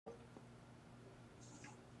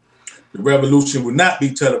The revolution will not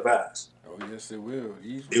be televised. Oh yes, it will.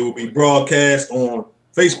 It will be broadcast on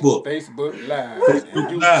Facebook. Facebook Live and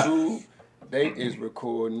Facebook Live. YouTube. They is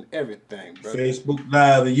recording everything, brother. Facebook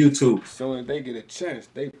Live and YouTube. As soon as they get a chance,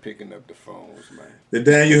 they picking up the phones, man. The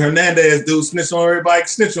Daniel Hernandez dude snitch on everybody,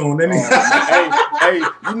 snitch on them. Hey,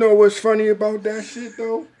 you know what's funny about that shit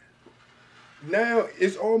though? Now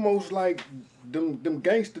it's almost like them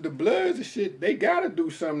gangster, the Bloods and shit. They gotta do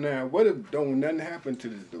something now. What if don't nothing happen to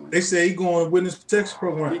this dude? They say he going to witness protection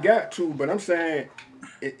program. He got to, but I'm saying,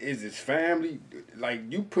 is his family like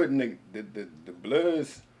you putting the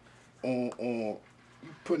Bloods on you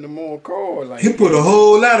putting them on call? Like he put a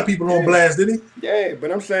whole lot of people on blast, didn't he? Yeah, but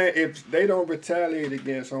I'm saying if they don't retaliate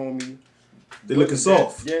against homie, they looking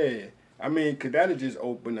soft. Yeah, I mean, cause that'll just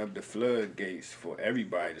open up the floodgates for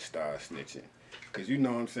everybody to start snitching. Cause you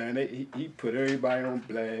know what I'm saying, he put everybody on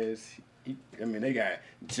blast. They got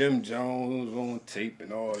Jim Jones on tape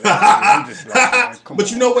and all that. I'm just like,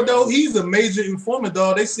 but you know what though? He's a major informant,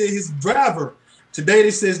 dog. They said his driver today.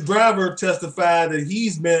 They said his driver testified that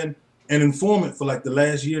he's been an informant for like the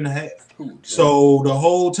last year and a half. So the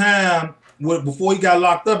whole time, before he got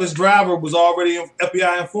locked up, his driver was already an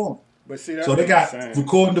FBI informant. But see, so they got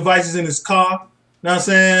recording devices in his car. You know what I'm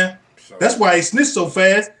saying? So, that's why he snitched so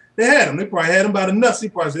fast. They had him. They probably had him by the nuts. He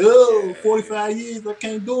probably said, 45 years, I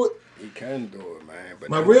can't do it. He can do it, man. But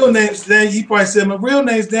my real name's Daniel. He probably said, my real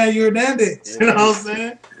name's Daniel Hernandez. You know what I'm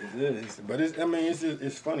saying? It is. But it's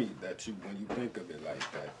funny that when you think of it like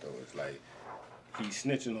that, though, it's like he's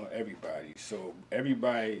snitching on everybody. So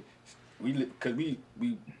everybody, we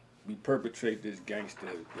perpetrate this gangster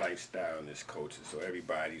lifestyle and this culture. So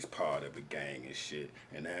everybody's part of a gang and shit.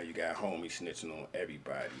 And now you got homie snitching on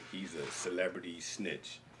everybody. He's a celebrity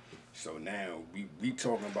snitch. So now we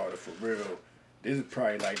talking about it for real. This is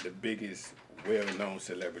probably like the biggest well-known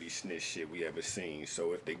celebrity snitch shit we ever seen.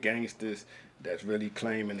 So if the gangsters that's really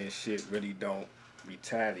claiming this shit really don't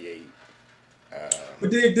retaliate.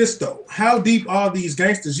 But dig this though, how deep are these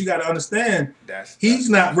gangsters? You got to understand, he's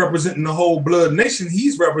not representing the whole Blood Nation.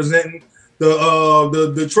 He's representing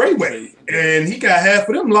the Treyway, and he got half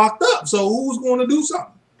of them locked up. So who's going to do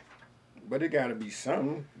something? But it got to be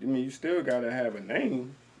something. I mean, you still got to have a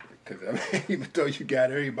name. Because even though you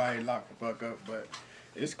got everybody locked the fuck up, but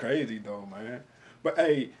it's crazy though, man. But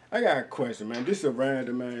hey, I got a question, man. This is a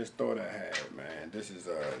random ass thought I had, man. This is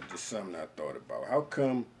just something I thought about. How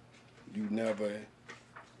come you never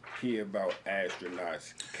hear about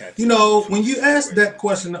astronauts catching? You know, when you asked that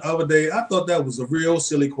question the other day, I thought that was a real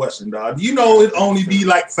silly question, dog. You know, it only be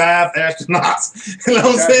like 5 astronauts. You know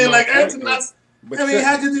what I'm saying? Like astronauts. I mean,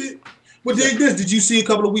 how did it? But did you see a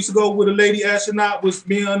couple of weeks ago where the lady astronaut was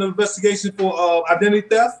being under investigation for identity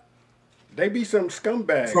theft? They be some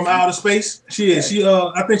scumbags from outer space. She is. She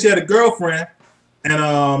I think she had a girlfriend,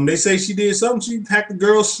 and they say she did something. She hacked the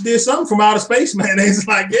girl. She did something from outer space, man. It's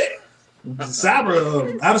like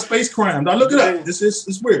cyber outer space crime. Now look it up.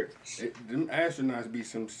 It's weird. Them astronauts be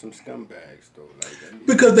some scumbags though, like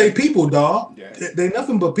because they people, dog. Yeah. They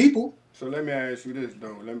nothing but people. So let me ask you this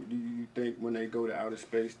though. Do you think when they go to outer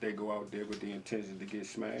space, they go out there with the intention to get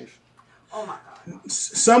smashed? Oh my God.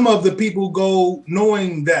 Some of the people go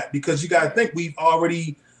knowing that because you got to think we've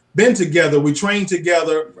already been together. We trained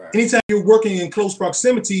together. Right. Anytime you're working in close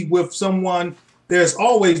proximity with someone, there's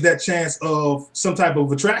always that chance of some type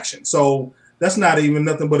of attraction. So that's not even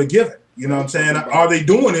nothing but a given. You know what I'm saying? Are they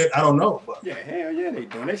doing it? I don't know. But. Yeah, hell yeah, they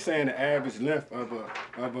doing. They saying the average length of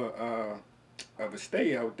a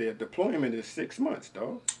stay out there deployment is 6 months,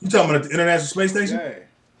 dog. You talking about the International Space Station? Yeah.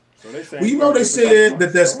 So they well, you know they said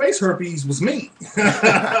that space herpes was me.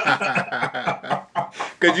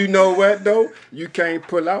 Because you know what, though? You can't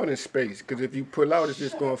pull out in space. Because if you pull out, it's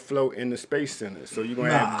just going to float in the space center. So you're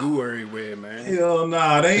going to have goo everywhere, man. Hell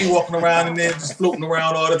nah. They ain't walking around in there just floating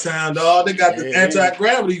around all the time, dog. They got the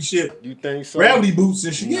anti-gravity shit. You think so? Gravity boots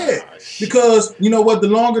and shit. Yeah. Because, you know what? The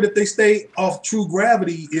longer that they stay off true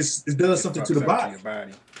gravity, it does something to the body.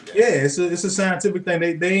 Yeah, it's a scientific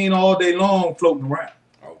thing. They ain't all day long floating around.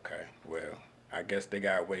 I guess they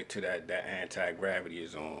gotta wait till that anti-gravity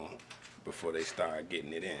is on before they start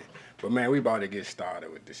getting it in. But man, we about to get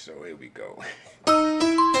started with the show. Here we go.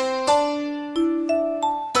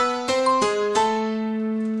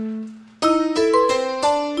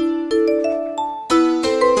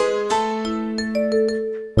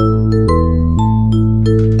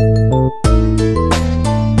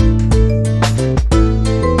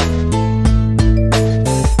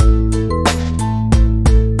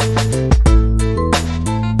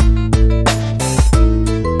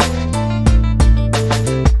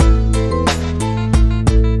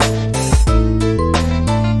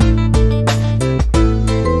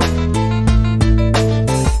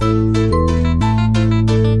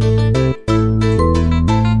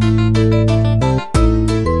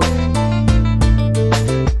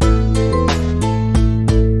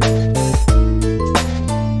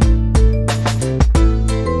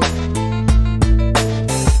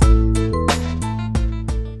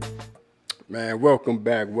 welcome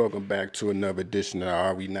back to another edition of the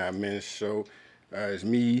Are We Not Men show. It's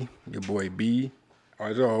me, your boy B.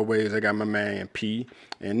 As always, I got my man P.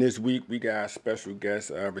 And this week we got a special guest,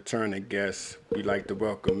 returning guest. We'd like to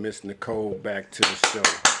welcome Miss Nicole back to the show.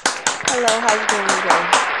 Hello, how you doing today?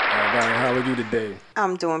 All right, how are you today?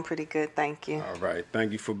 I'm doing pretty good, thank you. All right,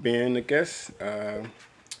 thank you for being the guest.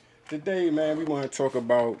 Today, man, we want to talk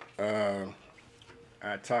about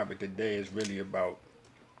our topic today is really about.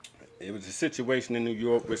 It was a situation in New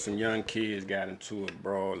York where some young kids got into a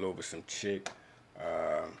brawl over some chick.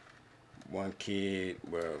 One kid,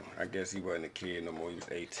 well, I guess he wasn't a kid no more. He was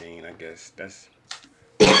 18. I guess that's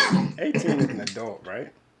 18 is an adult,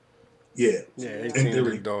 right? Yeah. Yeah, 18 is an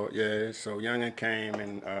adult. Yeah. So youngin came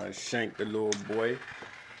and shanked the little boy.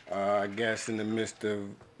 I guess in the midst of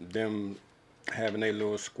them having a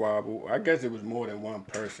little squabble. I guess it was more than one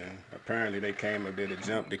person. Apparently they came up there to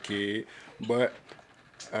jump the kid, but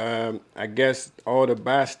I guess all the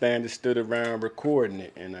bystanders stood around recording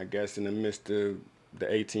it, and I guess in the midst of the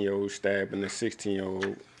 18-year-old stabbing the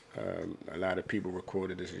 16-year-old, a lot of people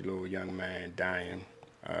recorded this little young man dying,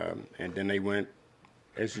 and then they went,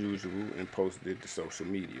 as usual, and posted it to social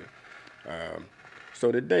media.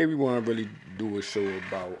 So today we want to really do a show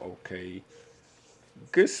about, okay,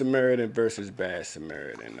 Good Samaritan versus Bad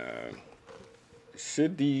Samaritan.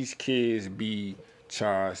 Should these kids be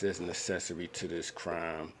charged as an accessory to this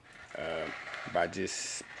crime by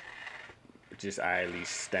just idly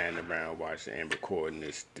standing around watching and recording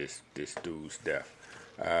this dude's death?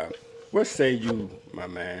 What say you, my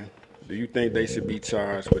man? Do you think they should be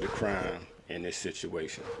charged with a crime in this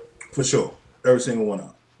situation? For sure, every single one of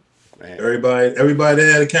them. Man. Everybody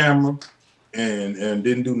that had a camera and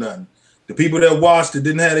didn't do nothing. The people that watched that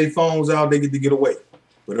didn't have their phones out, they get away.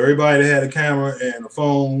 But everybody that had a camera and a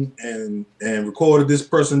phone and recorded this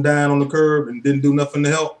person dying on the curb and didn't do nothing to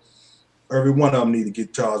help, every one of them need to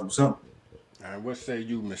get charged with something. All right, what say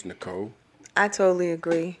you, Miss Nicole? I totally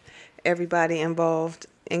agree. Everybody involved,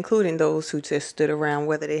 including those who just stood around,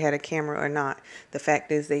 whether they had a camera or not. The fact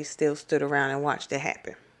is they still stood around and watched it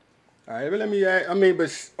happen. All right, but let me ask,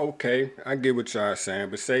 but okay, I get what y'all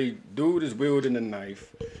saying, but say dude is wielding a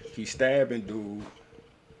knife, he's stabbing dude.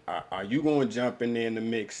 Are you going to jump in there in the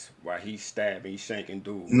mix while he's stabbing, he's shanking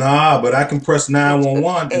dude? Nah, but I can press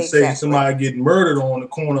 911 and say somebody getting murdered on the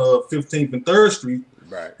corner of 15th and 3rd Street,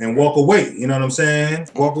 right, and walk away. You know what I'm saying?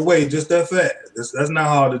 Walk away just that fast. That's not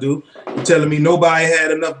hard to do. You're telling me nobody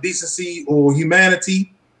had enough decency or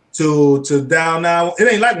humanity to dial now?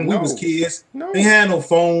 It ain't like when we was kids. No. They had no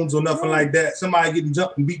phones or nothing like that. Somebody getting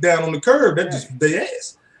jumped and beat down on the curb, that just their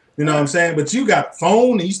ass. You know what I'm saying? But you got a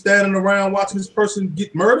phone and you standing around watching this person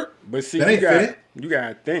get murdered. But see, you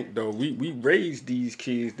gotta think though. We raised these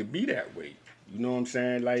kids to be that way. You know what I'm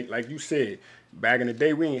saying? Like you said, back in the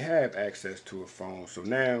day we didn't have access to a phone. So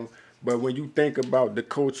now, but when you think about the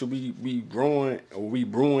culture we brewing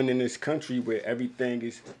in this country where everything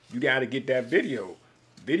is, you gotta get that video.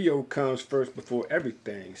 Video comes first before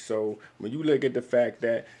everything. So when you look at the fact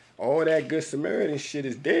that all that Good Samaritan shit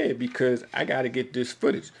is dead because I got to get this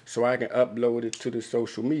footage so I can upload it to the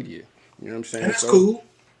social media. You know what I'm saying? And that's cool.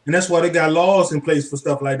 And that's why they got laws in place for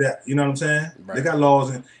stuff like that. You know what I'm saying? Right. They got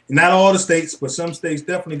laws in not all the states, but some states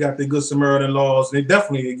definitely got their Good Samaritan laws. And they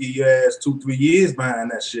definitely give your ass 2-3 years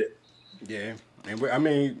behind that shit. Yeah. And I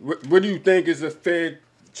mean, what do you think is a fair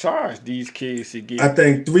charge these kids should get? I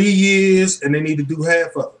think 3 years and they need to do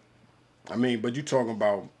half of it. I mean, but you talking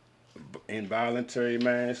about involuntary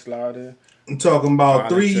manslaughter? I'm talking about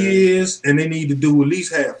 3 years, and they need to do at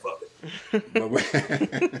least half of it.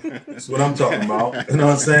 That's what I'm talking about. You know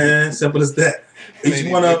what I'm saying? Simple as that. Each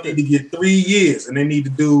one of them need to get 3 years, and they need to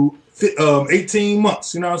do 18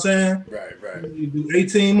 months. You know what I'm saying? Right. They need to do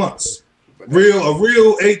 18 months. A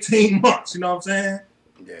real 18 months. You know what I'm saying?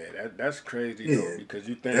 Yeah, that's crazy though, because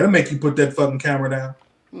you think that'll make you put that fucking camera down.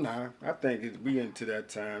 Nah, I think we into that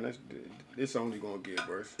time. It's only gonna get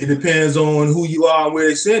worse. It depends on who you are and where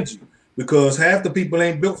they send you, because half the people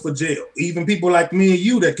ain't built for jail. Even people like me and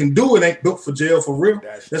you that can do it ain't built for jail for real.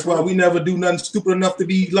 That's why we never do nothing stupid enough to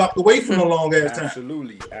be locked away for no long ass time.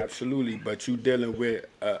 Absolutely. But you dealing with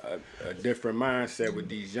a different mindset with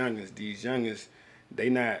these youngins. These youngins,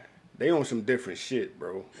 they on some different shit,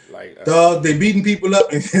 bro. Like dog, they beating people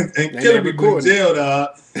up and killing people in jail,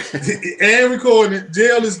 dog. And recording it.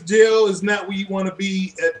 Jail is not where you want to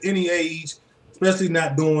be at any age, especially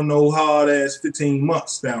not doing no hard ass 15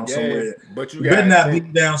 months down somewhere. But you better not be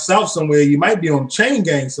down south somewhere. You might be on chain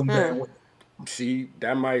gang somewhere. See,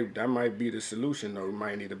 that might be the solution though. We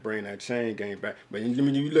might need to bring that chain game back. But when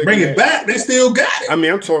you look Bring at it back. They still got it. I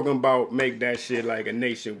mean, I'm talking about make that shit like a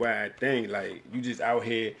nationwide thing. Like you just out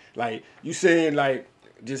here, like you saying, like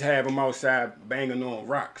just have them outside banging on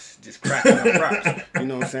rocks, just cracking up rocks. You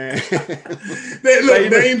know what I'm saying? They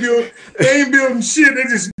ain't building shit. They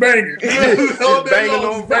just banging. Just banging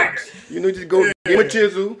on rocks. You know, just go get a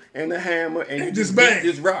chisel and a hammer and you just beat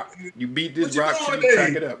this rock. You beat this rock till you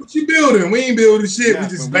crack it up. What you building? We ain't building shit. We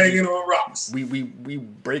just banging on rocks. We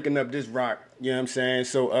breaking up this rock. You know what I'm saying?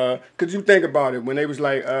 So, cause you think about it, when they was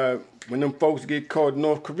like, when them folks get caught in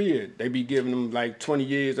North Korea, they be giving them like 20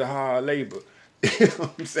 years of hard labor. You know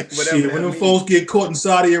what I'm saying? Shit, when them folks get caught in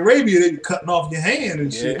Saudi Arabia, they be cutting off your hand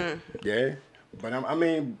and shit. Yeah. But I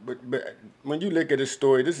mean, but when you look at the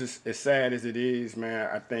story, this is as sad as it is, man.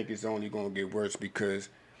 I think it's only gonna get worse because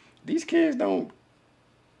these kids don't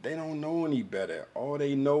know any better. All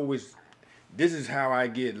they know is this is how I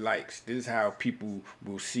get likes. This is how people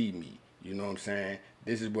will see me. You know what I'm saying?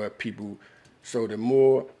 This is what people. So the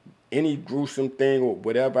more any gruesome thing or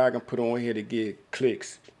whatever I can put on here to get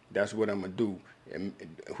clicks, that's what I'm gonna do. And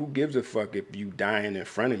who gives a fuck if you dying in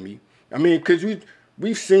front of me? I mean, because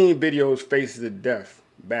we've seen videos, Faces of Death,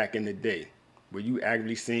 back in the day, where you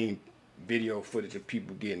actually seen video footage of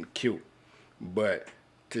people getting killed. But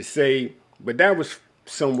that was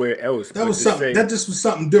somewhere else. That was something. That just was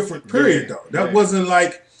something different. Period. Though that wasn't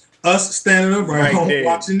like us standing around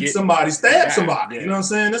watching somebody stab somebody. You know what I'm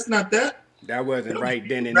saying? That's not that. That wasn't right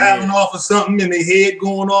then and there. Driving off of something and their head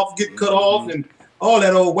going off, getting cut off, and all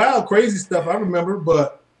that old wild crazy stuff. I remember,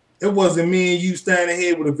 but it wasn't me and you standing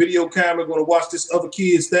here with a video camera going to watch this other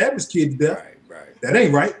kid stab his kid to death. Right. That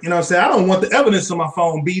ain't right. You know what I'm saying? I don't want the evidence on my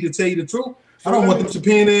phone, to tell you the truth. So I don't want them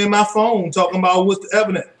subpoena in my phone talking about what's the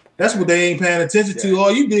evidence. That's what they ain't paying attention to.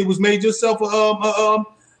 All you did was made yourself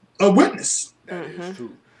a witness. That is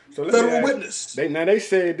true. So federal witness. They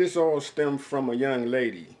said this all stemmed from a young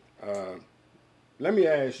lady. Let me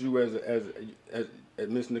ask you, as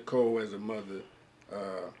Miss Nicole, as a mother,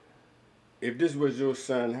 if this was your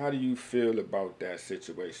son, how do you feel about that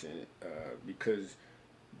situation? Because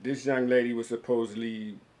this young lady was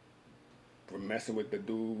supposedly messing with the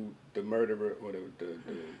dude, the murderer, or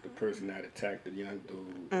the person that attacked the young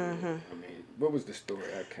dude. I mean, what was the story?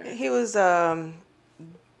 He was the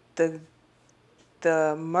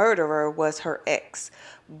murderer was her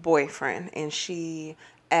ex-boyfriend, and she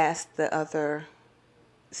asked the other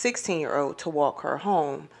 16-year-old to walk her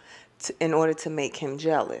home in order to make him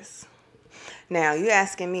jealous. Now, you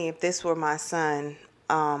asking me if this were my son,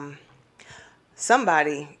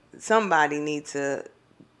 somebody needs to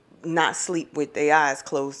not sleep with their eyes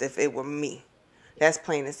closed if it were me. That's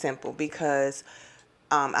plain and simple, because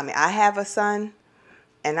I have a son,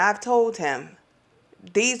 and I've told him,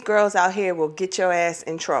 these girls out here will get your ass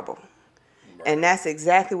in trouble. Right. And that's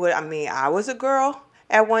exactly what I was a girl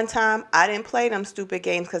at one time. I didn't play them stupid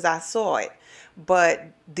games because I saw it. But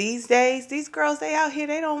these days, these girls, they out here,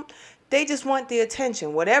 they just want the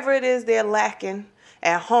attention. Whatever it is they're lacking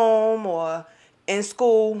at home or in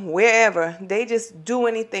school, wherever, they just do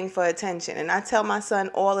anything for attention. And I tell my son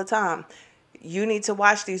all the time, you need to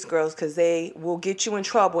watch these girls because they will get you in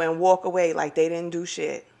trouble and walk away like they didn't do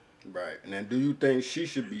shit. Right. And then do you think she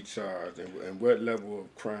should be charged, and what level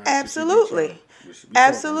of crime? Absolutely.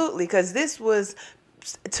 Absolutely. Because this was,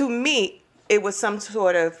 to me, it was some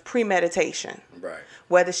sort of premeditation. Right.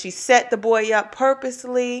 Whether she set the boy up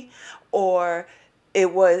purposely or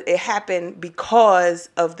it happened because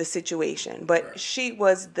of the situation. But she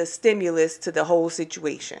was the stimulus to the whole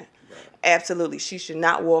situation. Right. Absolutely. She should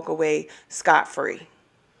not walk away scot-free.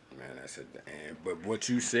 Man, but what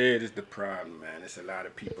you said is the problem, man. There's a lot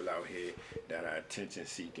of people out here that are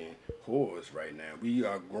attention-seeking whores right now. We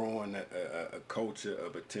are growing a culture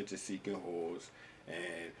of attention-seeking whores,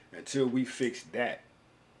 and until we fix that,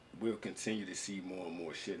 we'll continue to see more and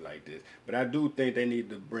more shit like this. But I do think they need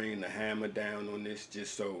to bring the hammer down on this,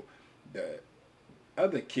 just so the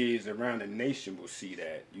other kids around the nation will see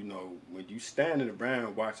that. You know, when you standing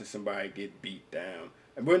around watching somebody get beat down,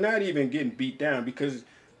 and we're not even getting beat down because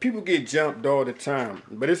people get jumped all the time,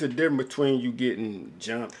 but it's a difference between you getting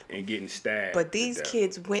jumped and getting stabbed. But these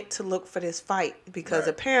kids went to look for this fight because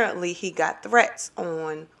apparently he got threats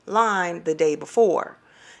online the day before.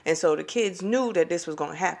 And so the kids knew that this was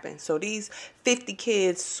going to happen. So these 50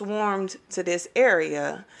 kids swarmed to this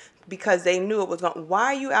area because they knew it was going to. Why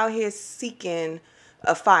are you out here seeking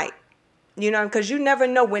a fight? You know, because you never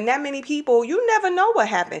know. When that many people, you never know what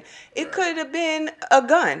happened. It could have been a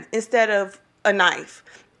gun instead of a knife.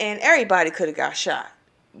 And everybody could have got shot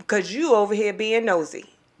because you over here being nosy.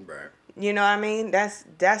 Right. You know what I mean? That's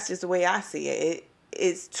just the way I see it.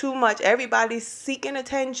 It's too much. Everybody's seeking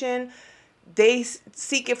attention. They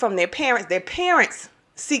seek it from their parents. Their parents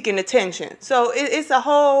seeking attention. So it's a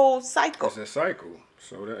whole cycle. It's a cycle.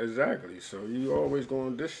 So exactly. So you always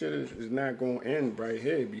going. This shit is not going to end right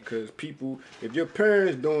here because people. If your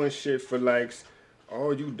parents doing shit for likes,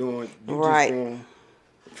 all you doing, you Right. just going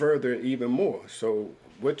further even more. So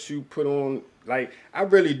what you put on, like, I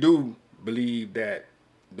really do believe that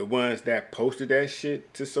the ones that posted that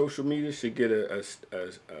shit to social media should get a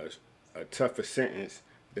tougher sentence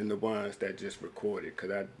than the ones that just recorded. Cause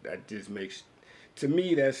that just makes, to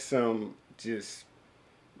me, that's some just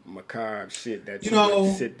macabre shit that you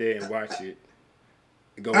would sit there and watch it.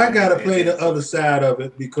 I gotta play the other side of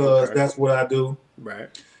it because that's what I do.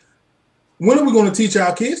 Right. When are we going to teach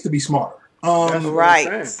our kids to be smarter? Right.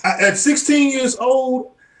 At 16 years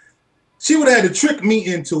old, she would have had to trick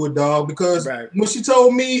me into it, dog, because when she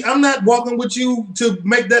told me, I'm not walking with you to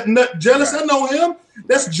make that nut jealous. I know him.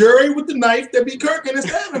 That's Jerry with the knife that be kirking and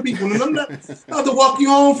stabbing people. And I'm not about to walk you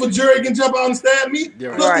home for Jerry can jump out and stab me.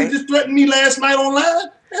 Plus, they just threatened me last night online.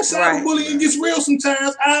 That cyberbullying gets real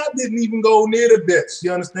sometimes. I didn't even go near the bitch.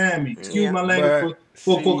 You understand me? Excuse my language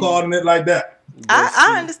for calling it like that.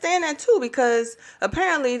 I understand that too because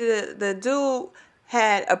apparently the dude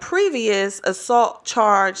had a previous assault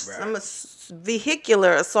charge, some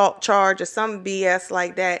vehicular assault charge or some BS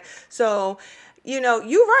like that. So, you know,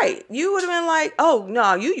 you're right. You would have been like, oh,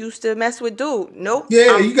 no, you used to mess with dude. Nope.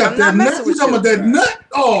 Yeah, you got that nut. You talking about that nut?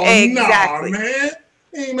 Oh, exactly. nah, man.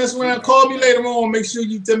 You ain't messing around. Call me later on. Make sure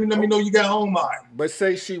you let me know you got home mine. But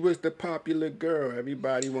say she was the popular girl.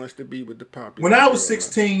 Everybody wants to be with the popular When I was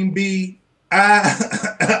 16, B,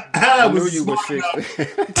 I was you were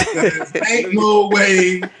 16. Ain't no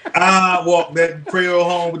way I walked that Creole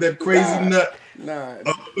home with that crazy nut. Nah,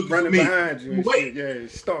 running behind you and shit. Yeah,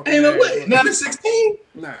 stalking. Ain't no way. Not at 16.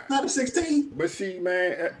 Nah. Not at 16. But see,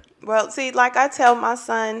 man. Well, see, like I tell my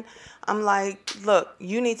son, I'm like, look,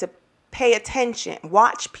 you need to pay attention.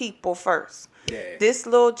 Watch people first. Yeah. This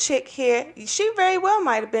little chick here, she very well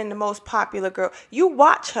might have been the most popular girl. You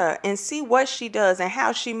watch her and see what she does and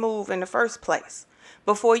how she move in the first place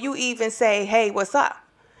before you even say, hey, what's up?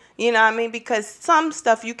 You know what I mean? Because some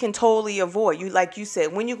stuff you can totally avoid. You, like you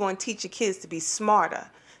said, when you're going to teach your kids to be smarter,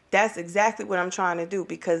 that's exactly what I'm trying to do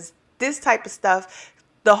because this type of stuff,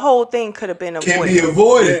 the whole thing could have been avoided. Can be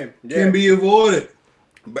avoided. Yeah. Can be avoided.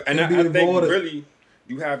 But I think really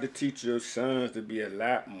you have to teach your sons to be a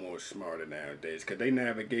lot more smarter nowadays because they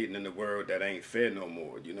navigating in the world that ain't fair no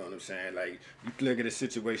more. You know what I'm saying? Like, you look at a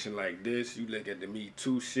situation like this, you look at the Me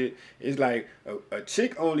Too shit. It's like a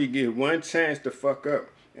chick only get one chance to fuck up.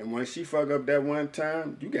 And when she fuck up that one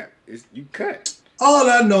time, you cut. All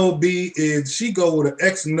I know, B, is she go with an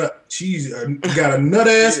ex-nut. She's got a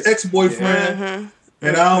nut-ass ex-boyfriend.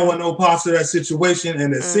 And I don't want no parts of that situation.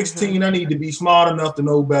 And at 16, I need to be smart enough to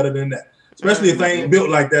know better than that. Especially if I ain't built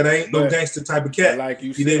like that. I ain't no gangster type of cat. Like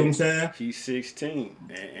you said, know what I'm saying? He's 16.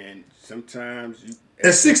 And sometimes you...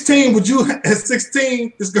 At 16,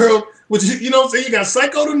 this girl, you know what I'm saying? You got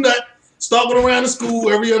Psycho the Nut stalking around the school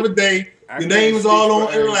every other day. Your name is all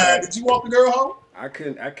on the line. Did you walk the girl home? I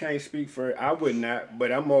can't speak for her. I would not, but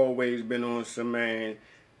I'm always been on some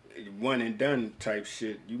one and done type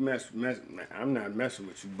shit. You mess. I'm not messing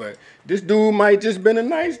with you, but this dude might just been a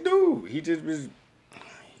nice dude. He just was.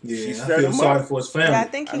 Yeah, I feel sorry for his family. Yeah, I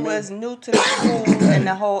think he was new to the school and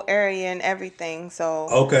the whole area and everything. So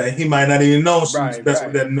okay, he might not even know she was best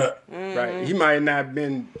with that nut. Right, he might not have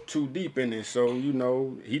been too deep in it. So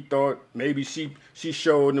he thought maybe she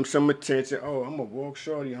showed him some attention. Oh, I'm gonna walk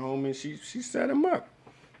shorty home, and she set him up.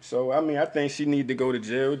 So I think she need to go to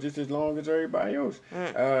jail just as long as everybody else.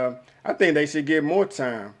 I think they should get more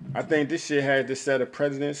time. I think this shit had to set a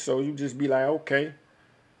precedent. So you just be like, okay,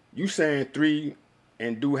 you saying 3.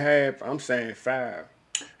 And do half, I'm saying 5.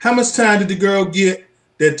 How much time did the girl get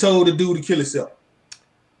that told the dude to kill himself?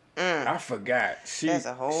 I forgot. She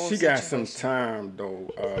got some time though.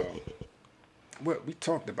 What we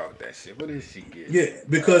talked about that shit. What did she get? Yeah,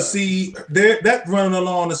 because that running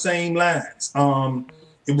along the same lines.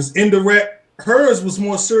 It was indirect. Hers was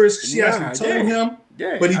more serious. She actually told him,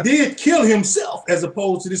 but he did kill himself as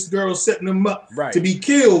opposed to this girl setting him up to be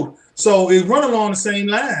killed. So it run along the same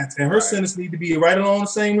lines, and her sentence need to be right along the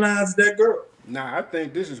same lines as that girl. Nah, I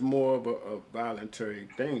think this is more of a voluntary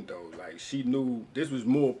thing, though. Like, she knew this was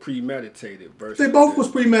more premeditated. Versus they both was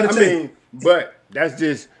premeditated. But that's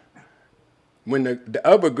just when the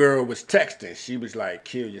other girl was texting. She was like,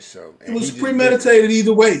 "Kill yourself." And it was premeditated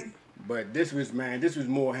either way. But this was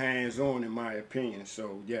more hands-on in my opinion.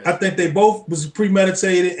 So yeah, I think they both was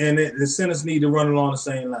premeditated, and the sentence need to run along the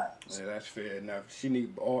same lines. Yeah, that's fair enough. She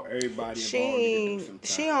need everybody involved to do some time.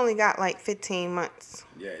 She only got like 15 months.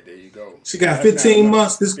 Yeah, there you go. She got That's 15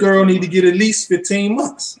 months. This girl need to get at least 15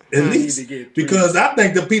 months. At least. Need to get 3 because I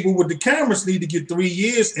think the people with the cameras need to get 3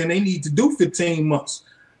 years and they need to do 15 months,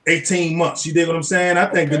 18 months. You dig what I'm saying? I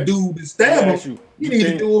think the dude that stabbed him, you need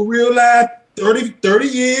to do a real life 30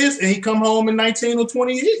 years and he come home in 19 or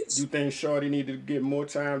 20 years. You think Shorty need to get more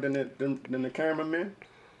time than the cameraman?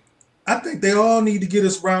 I think they all need to get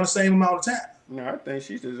us around the same amount of time. No, I think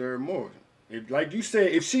she deserves more. If, like you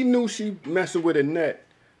said, if she knew she messing with a net,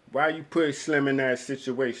 why you put Slim in that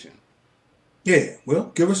situation? Yeah,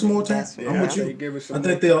 well, give her some more time. Yeah, I'm with you. I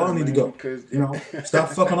think they all need to go. Because, stop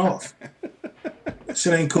fucking off.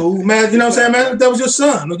 Shit ain't cool, man. You know what I'm saying, man? If that was your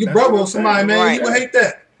son or your brother or somebody, man, right. you would hate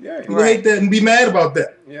that. Yeah, you would hate that and be mad about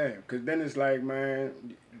that. Yeah, because then it's like, man,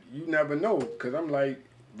 you never know. Because I'm like,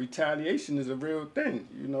 retaliation is a real thing.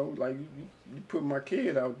 You know, like you put my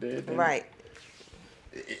kid out there, then, right?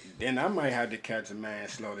 Then I might have to catch a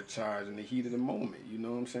manslaughter charge in the heat of the moment. You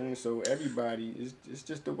know what I'm saying? So everybody it's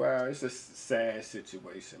just it's a sad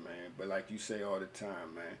situation, man. But like you say all the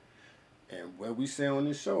time, man. And what we say on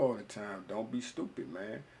this show all the time, don't be stupid,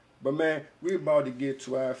 man. But, man, we're about to get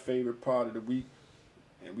to our favorite part of the week,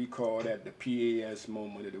 and we call that the PAS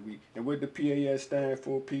moment of the week. And what the PAS stand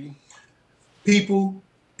for, P? People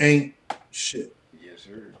ain't shit. Yes,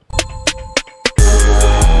 sir.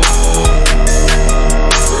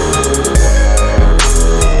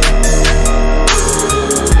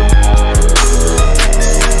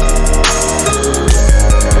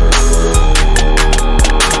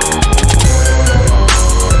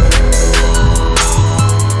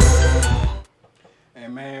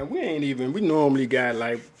 We normally got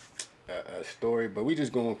like a story, but we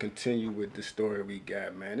just gonna continue with the story we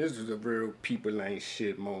got, man. This is a real people ain't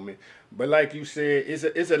shit moment. But like you said,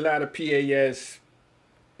 it's a lot of PAS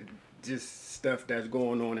just stuff that's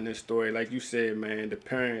going on in this story. Like you said, man, the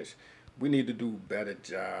parents, we need to do better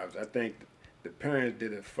jobs. I think the parents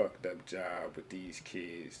did a fucked up job with these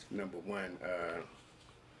kids. Number one,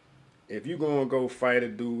 if you gonna go fight a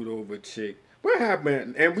dude over a chick, what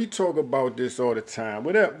happened? And we talk about this all the time.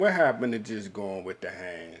 What happened to just going with the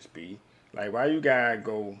hands, B? Like, why you gotta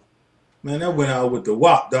go? Man, that went out with the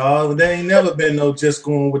wop, dog. There ain't never been no just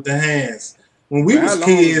going with the hands. When we was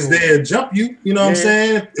kids, they'd jump you. You know what I'm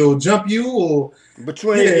saying? It'll jump you or... But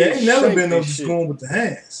you ain't never been no just going with the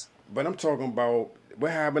hands. But I'm talking about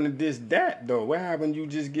what happened to that, though? What happened you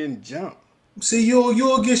just getting jumped? See,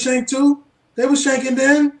 you'll get shanked, too. They was shanking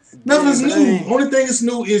then. Nothing's new. Only thing that's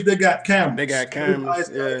new is they got cameras. They got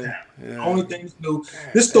cameras. Yeah. Only thing that's new.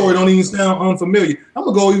 This story don't even sound unfamiliar. I'm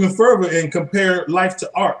gonna go even further and compare life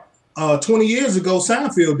to art. 20 years ago,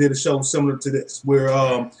 Seinfeld did a show similar to this, where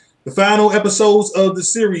the final episodes of the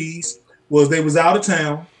series was they was out of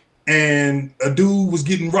town and a dude was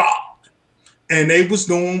getting robbed, and they was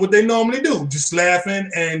doing what they normally do, just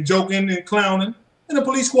laughing and joking and clowning, and the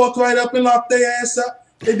police walked right up and locked their ass up.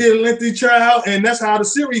 They did a lengthy trial, and that's how the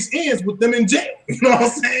series ends, with them in jail. You know what I'm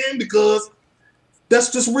saying? Because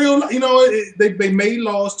that's just real. You know, they made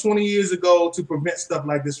laws 20 years ago to prevent stuff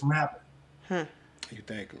like this from happening. You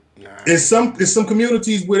think? Nah. It's some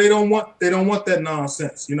communities where they don't want that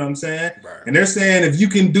nonsense. You know what I'm saying? Right. And they're saying if you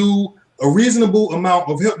can do a reasonable amount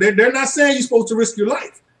of help, they're not saying you're supposed to risk your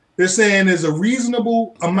life. They're saying there's a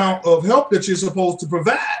reasonable amount of help that you're supposed to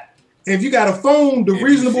provide. If you got a phone, the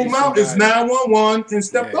reasonable amount is 911 and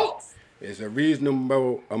stepped off. It's a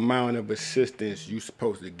reasonable amount of assistance you're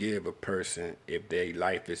supposed to give a person if their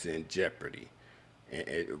life is in jeopardy.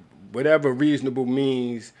 And whatever reasonable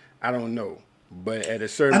means, I don't know. But at a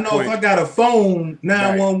certain point... I know if I got a phone,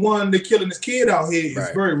 911, they're killing this kid out here,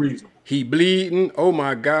 it's very reasonable. He bleeding. Oh,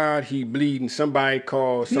 my God, he bleeding. Somebody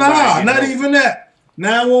call. Nah, not even that.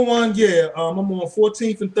 911, yeah. I'm on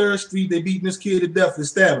 14th and 3rd Street. They beating this kid to death and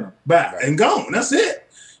stabbing him. Back and gone. That's it.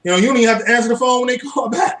 You know, you don't even have to answer the phone when they call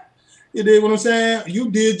back. You did what I'm saying? You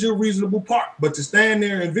did your reasonable part. But to stand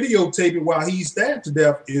there and videotape it while he's stabbed to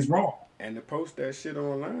death is wrong. And to post that shit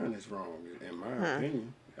online is wrong, in my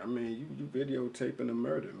opinion. I mean, you videotaping a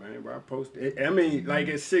murder, man. Why post it? I mean, like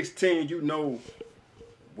at 16, you know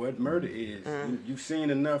what murder is. You've seen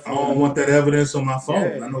enough. I don't want that evidence on my phone.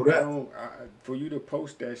 Yeah, I know that. For you to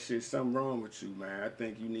post that shit, something wrong with you, man. I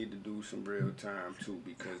think you need to do some real time too,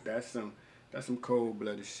 because that's some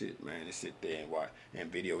cold-blooded shit, man. To sit there and watch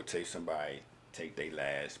and videotape somebody take their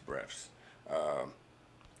last breaths.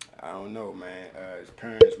 I don't know, man. As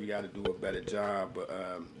parents, we got to do a better job, but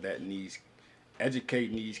that needs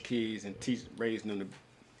educating these kids and raising them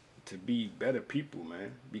to be better people,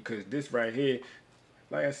 man. Because this right here,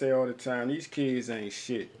 like I say all the time, these kids ain't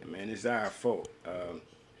shit, man. It's our fault.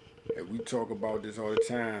 and we talk about this all the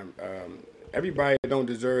time. Everybody don't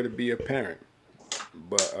deserve to be a parent,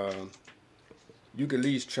 but you can at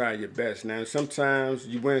least try your best. Now, sometimes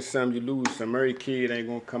you win some, you lose some. Every kid ain't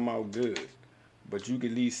gonna come out good, but you can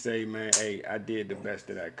at least say, man, hey, I did the best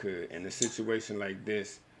that I could. In a situation like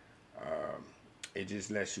this, it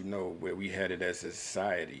just lets you know where we headed as a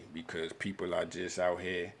society because people are just out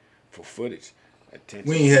here for footage. Attention.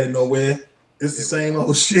 We ain't headed nowhere. It's the same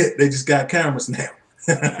old shit. They just got cameras now.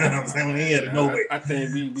 I'm saying we ain't headed nowhere. I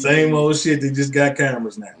think we same old shit. They just got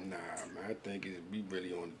cameras now. Nah, man, I think we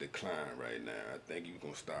really on the decline right now. I think you're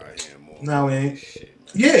gonna start hearing more. No, we ain't. Shit,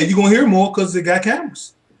 yeah, you're gonna hear more because they got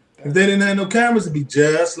cameras. If they didn't have no cameras, it'd be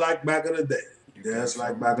just like back in the day. Just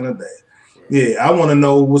like back in the day. Yeah, I want to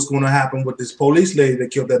know what's going to happen with this police lady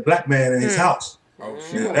that killed that black man in his house. Oh,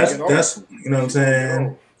 that's you know what I'm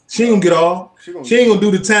saying. She ain't gonna get all. She ain't gonna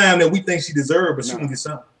do the time that we think she deserved, but she gonna get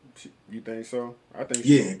something. You think so? I think.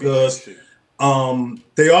 Yeah, because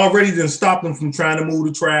they already done stopped them from trying to move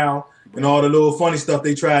the trial and all the little funny stuff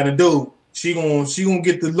they trying to do. She gonna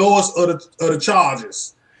get the lowest of the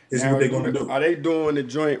charges. Is now, what they gonna do. Are they doing the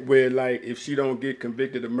joint where like if she don't get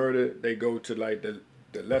convicted of murder, they go to like the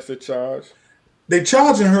lesser charge? They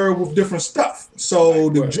charging her with different stuff. So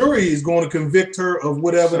the jury is going to convict her of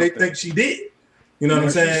whatever they think she did. You know what I'm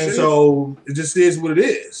saying? So it just is what it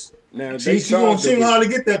is. Now she gonna hardly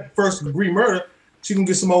get that first degree murder. She can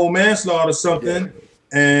get some old manslaughter or something. Yeah.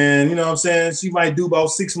 And you know what I'm saying? She might do about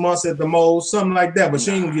 6 months at the most, something like that, but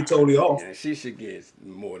she ain't gonna get totally off. Yeah, she should get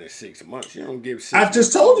more than 6 months. She don't give 6 I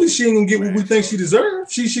just told you she ain't gonna get what we think she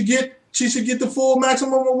deserves. She should get the full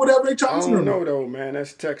maximum or whatever they charging her. I don't know though, man.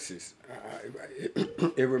 That's Texas.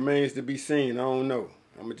 It remains to be seen. I don't know.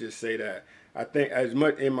 I'm gonna just say that. I think as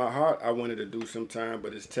much in my heart I wanted to do some time,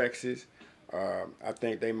 but it's Texas. I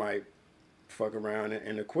think they might fuck around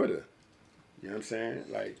and acquit her. You know what I'm saying?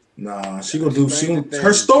 Like, nah, she gonna do.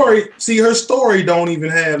 Her story. See, her story don't even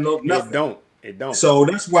have nothing. It don't. So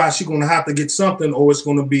that's why she gonna have to get something, or it's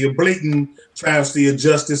gonna be a blatant travesty of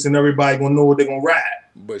justice, and everybody gonna know what they're gonna ride.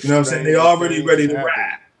 But you know what I'm saying? They already ready to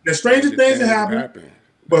ride. There's stranger things that happen.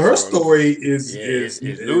 But her story is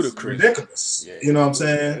ludicrous, ridiculous. Yeah, you know what I'm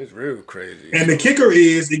saying? It's real crazy. And the kicker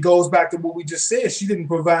is, it goes back to what we just said. She didn't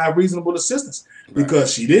provide reasonable assistance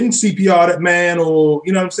because she didn't CPR that man, or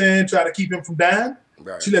you know what I'm saying, try to keep him from dying.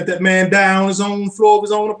 Right. She let that man die on his own floor of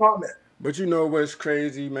his own apartment. But you know what's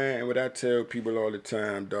crazy, man? And what I tell people all the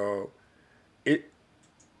time, dog,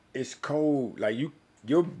 it's cold. Like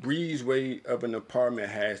your breezeway of an apartment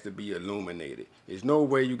has to be illuminated. There's no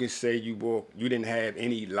way you can say you didn't have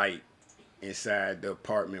any light inside the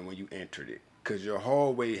apartment when you entered it, because your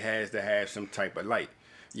hallway has to have some type of light.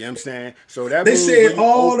 You know what I'm saying? So that they said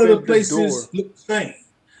all of the places look the same.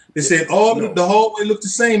 They said the hallway looked the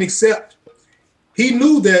same, except he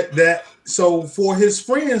knew that. So for his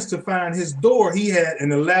friends to find his door, he had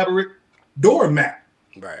an elaborate door map.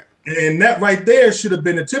 Right. And that right there should have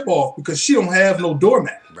been a tip off, because she don't have no door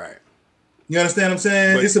map. Right. You understand what I'm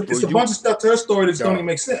saying? But it's a bunch of stuff to her story that don't even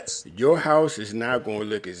make sense. Your house is not going to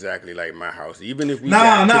look exactly like my house, even if we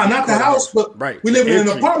not the house, but we live in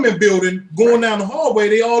an apartment building. Going down the hallway,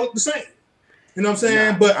 they all look the same. You know what I'm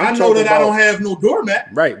saying? But I know that I don't have no doormat.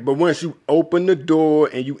 Right. But once you open the door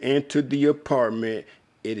and you enter the apartment,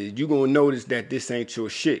 you're gonna notice that this ain't your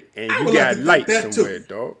shit, and you got light somewhere,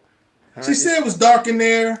 dog. She said it was dark in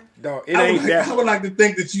there. Dog, I would like to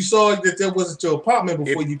think that you saw that there wasn't your apartment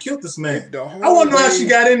before you killed this man. I want to know how she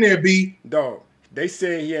got in there, B. Dog, they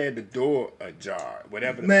said he had the door ajar,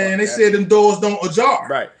 whatever. They said them doors don't ajar.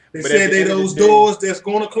 Right. They said those doors that's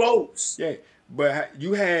going to close. Yeah, but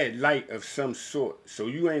you had light of some sort, so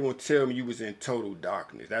you ain't gonna tell me you was in total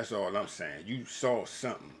darkness. That's all I'm saying. You saw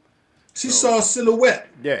something. She saw a silhouette.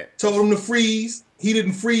 Yeah. Told him to freeze. He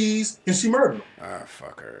didn't freeze, and she murdered him. Ah,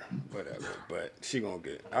 fuck her. Whatever. But she gonna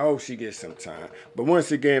get. I hope she gets some time. But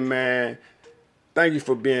once again, man, thank you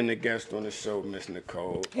for being the guest on the show, Miss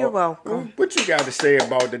Nicole. You're welcome. What you got to say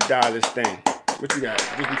about the Dallas thing? What you got,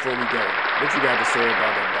 just before we go? What you got to say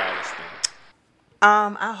about the Dallas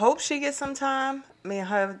thing? I hope she gets some time. I mean,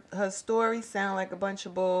 her story sound like a bunch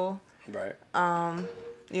of bull. Right.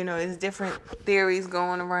 You know, there's different theories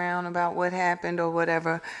going around about what happened or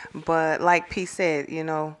whatever. But like P said, you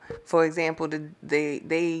know, for example,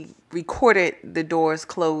 they recorded the doors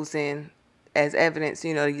closing as evidence,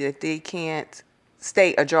 you know, that they can't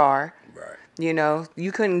stay ajar. Right. You know,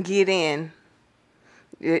 you couldn't get in.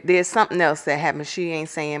 There's something else that happened. She ain't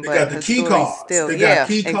saying, but they got the key cards. They got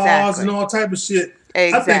key cards and all type of shit.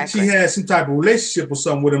 Exactly. I think she had some type of relationship or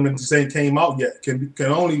something with him that just ain't came out yet. Can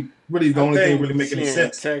only really the only thing really make any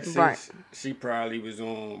sense. Texas, right. She probably was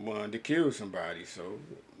on one to kill somebody. So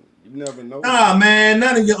You never know. Nah, man,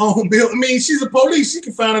 none of your own build. I mean, she's a police. She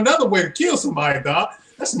can find another way to kill somebody, dog.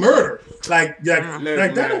 That's murder. Like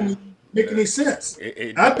that don't make any sense.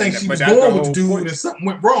 I think she was going with the dude and something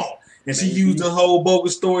went wrong. And she used a whole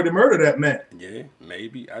bogus story to murder that man. Yeah,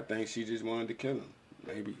 maybe. I think she just wanted to kill him.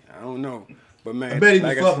 Maybe. I don't know. But man, I bet he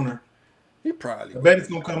was fucking her. He probably. I bet it's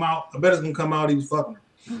gonna come out. I bet it's gonna come out he was fucking her.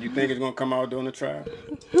 You think it's gonna come out during the trial?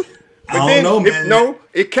 I don't know, man. No,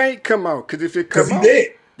 it can't come out because if it comes out,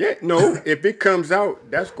 dead. Yeah, no. If it comes out,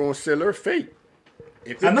 that's gonna seal her fate.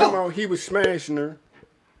 If it come out, he was smashing her.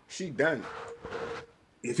 She done.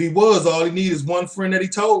 If he was, all he need is one friend that he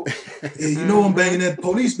told. Yeah, you know I'm banging that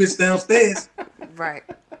police bitch downstairs. Right.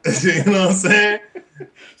 You know what I'm saying?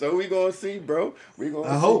 So we gonna see, bro. We gonna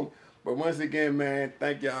see. Hope. But once again, man,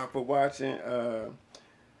 thank y'all for watching.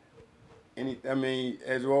 I mean,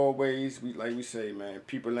 as always, we say, man,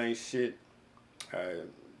 people ain't shit.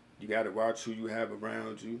 You gotta watch who you have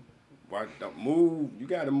around you. Don't move. You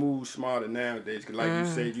gotta move smarter nowadays. Cause like you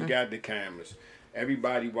said, you got the cameras.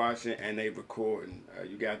 Everybody watching and they recording.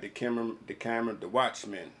 You got the camera, the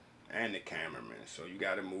watchmen, and the cameraman. So you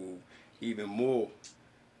got to move even more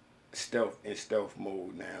stealth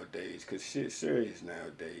mode nowadays. Cause shit's serious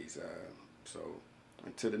nowadays. So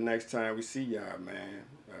until the next time we see y'all, man,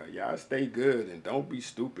 y'all stay good and don't be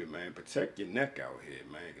stupid, man. Protect your neck out here,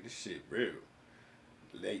 man. Cause this shit real.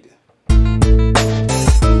 Later.